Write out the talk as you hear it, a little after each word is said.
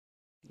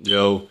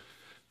Yo,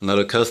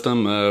 another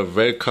custom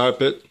red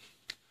carpet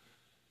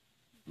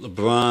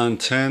LeBron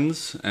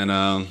 10s, and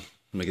let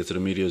me get to the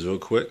medias real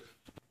quick.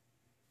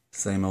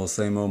 Same old,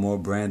 more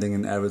branding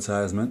and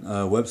advertisement.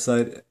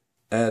 Website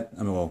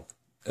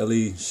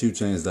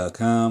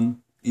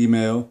LEShoechains.com.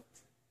 Email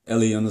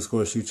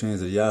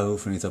LE_shoechains@yahoo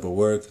for any type of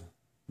work,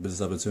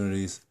 business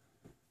opportunities.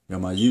 You're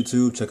on my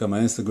YouTube. Check out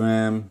my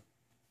Instagram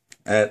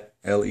at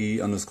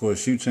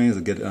LE_shoechains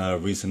to get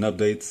recent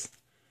updates.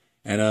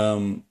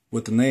 And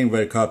with the name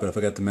Red Carpet, I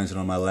forgot to mention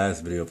on my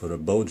last video for the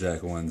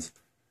BoJack ones,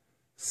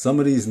 some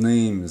of these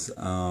names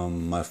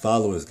my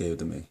followers gave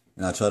to me.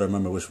 And I try to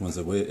remember which ones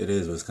it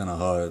is, but it's kind of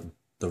hard.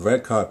 The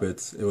Red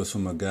Carpets, it was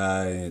from a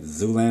guy,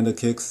 Zoolander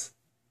Kicks,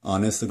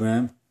 on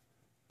Instagram.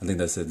 I think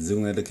that's it,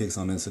 Zoolander Kicks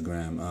on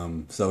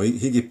Instagram. So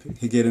he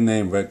gave the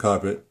name Red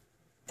Carpet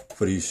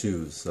for these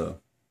shoes. So,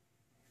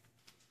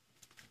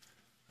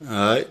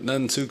 alright,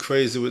 nothing too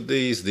crazy with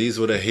these. These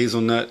were the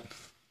hazelnut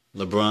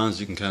LeBrons,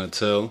 you can kind of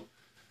tell.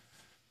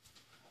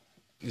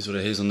 These were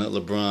the hazelnut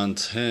LeBron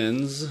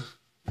 10s,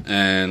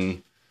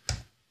 and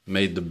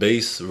made the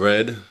base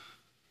red,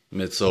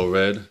 midsole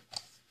red.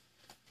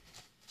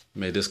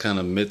 Made this kind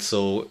of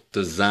midsole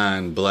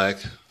design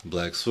black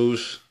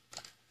swoosh,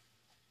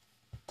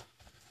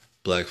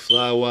 black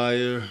fly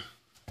wire,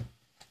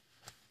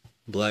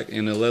 black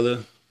inner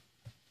leather.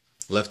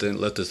 Left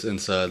this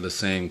inside the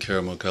same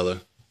caramel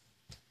color.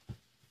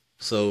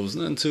 So it was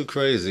nothing too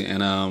crazy,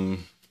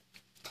 and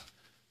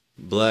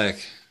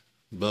black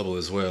bubble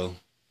as well.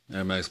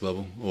 Air Max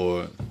bubble,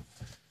 or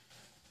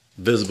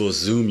visible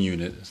zoom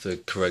unit is the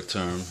correct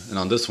term. And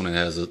on this one it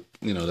has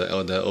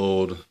that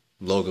old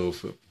logo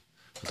with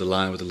the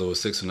line with the little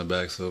 6 in the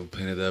back, so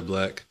painted that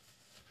black.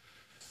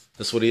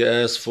 That's what he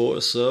asked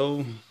for.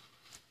 So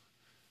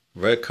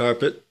Red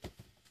Carpet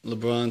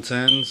LeBron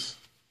 10s.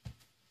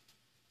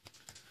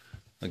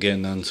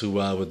 Again, nothing too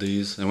wild with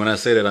these. And when I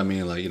say that, I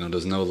mean, like,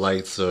 there's no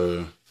lights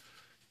or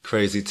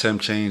crazy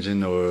temp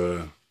changing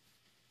or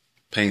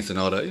paints and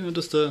all that.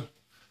 Just a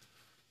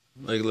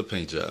regular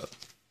paint job.